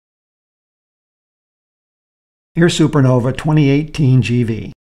Here's supernova 2018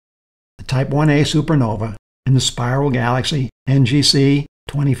 GV, the Type 1a supernova in the spiral galaxy NGC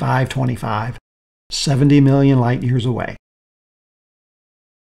 2525, 70 million light-years away.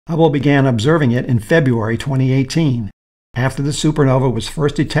 Hubble began observing it in February 2018, after the supernova was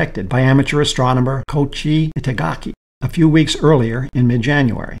first detected by amateur astronomer Koichi Itagaki a few weeks earlier in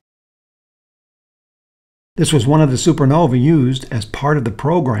mid-January. This was one of the supernovae used as part of the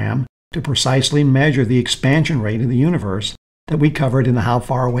program to precisely measure the expansion rate of the universe that we covered in the How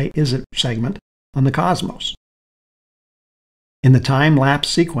Far Away Is It segment on the cosmos. In the time-lapse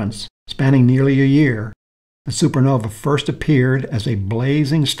sequence, spanning nearly a year, the supernova first appeared as a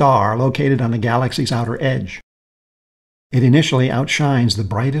blazing star located on the galaxy's outer edge. It initially outshines the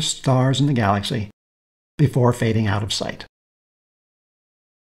brightest stars in the galaxy before fading out of sight.